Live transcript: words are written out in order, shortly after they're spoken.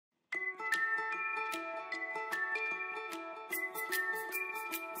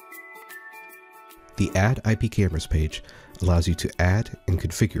The Add IP Cameras page allows you to add and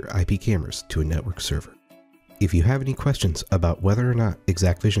configure IP cameras to a network server. If you have any questions about whether or not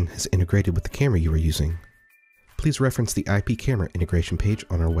Exacq Vision has integrated with the camera you are using, please reference the IP camera integration page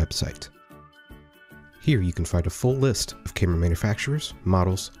on our website. Here you can find a full list of camera manufacturers,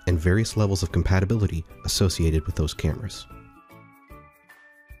 models, and various levels of compatibility associated with those cameras.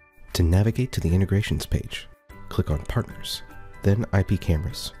 To navigate to the integrations page, click on Partners, then IP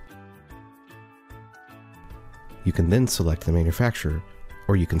Cameras. You can then select the manufacturer,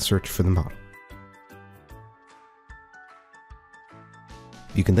 or you can search for the model.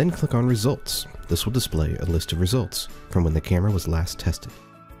 You can then click on Results. This will display a list of results from when the camera was last tested.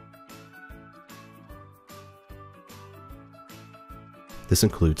 This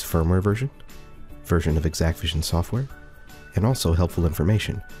includes firmware version of Exacq Vision software, and also helpful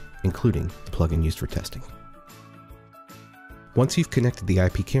information, including the plugin used for testing. Once you've connected the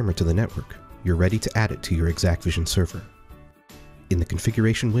IP camera to the network, you're ready to add it to your Exacq Vision server. In the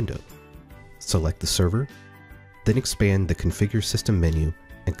configuration window, select the server, then expand the Configure System menu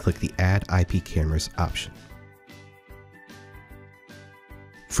and click the Add IP Cameras option.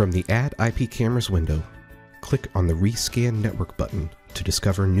 From the Add IP Cameras window, click on the Rescan Network button to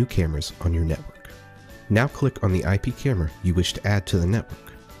discover new cameras on your network. Now click on the IP camera you wish to add to the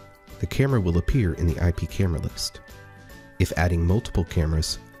network. The camera will appear in the IP camera list. If adding multiple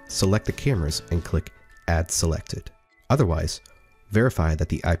cameras, select the cameras and click Add Selected. Otherwise, verify that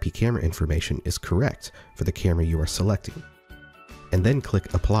the IP camera information is correct for the camera you are selecting, and then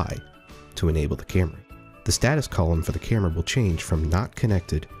click Apply to enable the camera. The status column for the camera will change from Not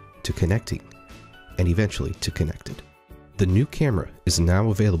Connected to Connecting, and eventually to Connected. The new camera is now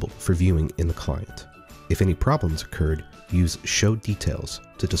available for viewing in the client. If any problems occurred, use Show Details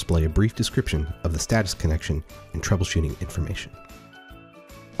to display a brief description of the status connection and troubleshooting information.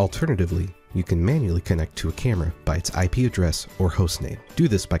 Alternatively, you can manually connect to a camera by its IP address or hostname. Do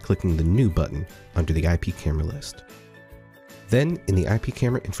this by clicking the New button under the IP camera list. Then, in the IP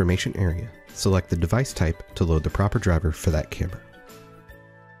camera information area, select the device type to load the proper driver for that camera.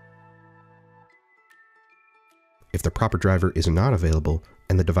 If the proper driver is not available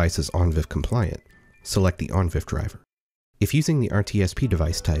and the device is ONVIF compliant, select the ONVIF driver. If using the RTSP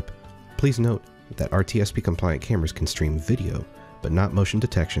device type, please note that RTSP compliant cameras can stream video, but not motion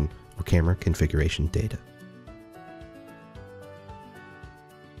detection or camera configuration data.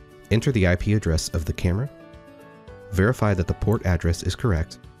 Enter the IP address of the camera, verify that the port address is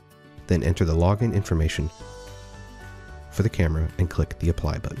correct, then enter the login information for the camera and click the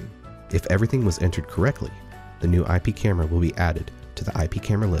Apply button. If everything was entered correctly, the new IP camera will be added to the IP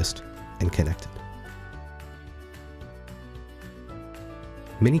camera list and connected.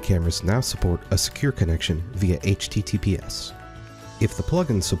 Many cameras now support a secure connection via HTTPS. If the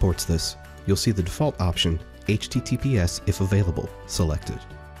plugin supports this, you'll see the default option HTTPS if available selected.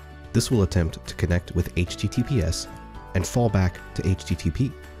 This will attempt to connect with HTTPS and fall back to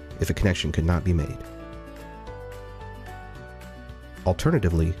HTTP if a connection could not be made.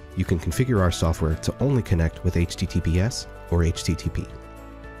 Alternatively, you can configure our software to only connect with HTTPS or HTTP.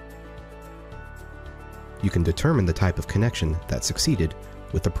 You can determine the type of connection that succeeded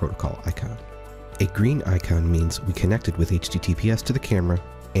with the protocol icon. A green icon means we connected with HTTPS to the camera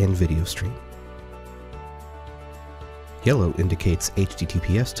and video stream. Yellow indicates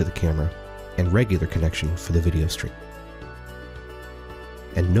HTTPS to the camera and regular connection for the video stream.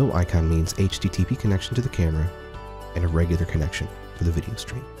 And no icon means HTTP connection to the camera and a regular connection for the video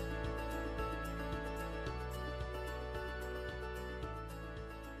stream.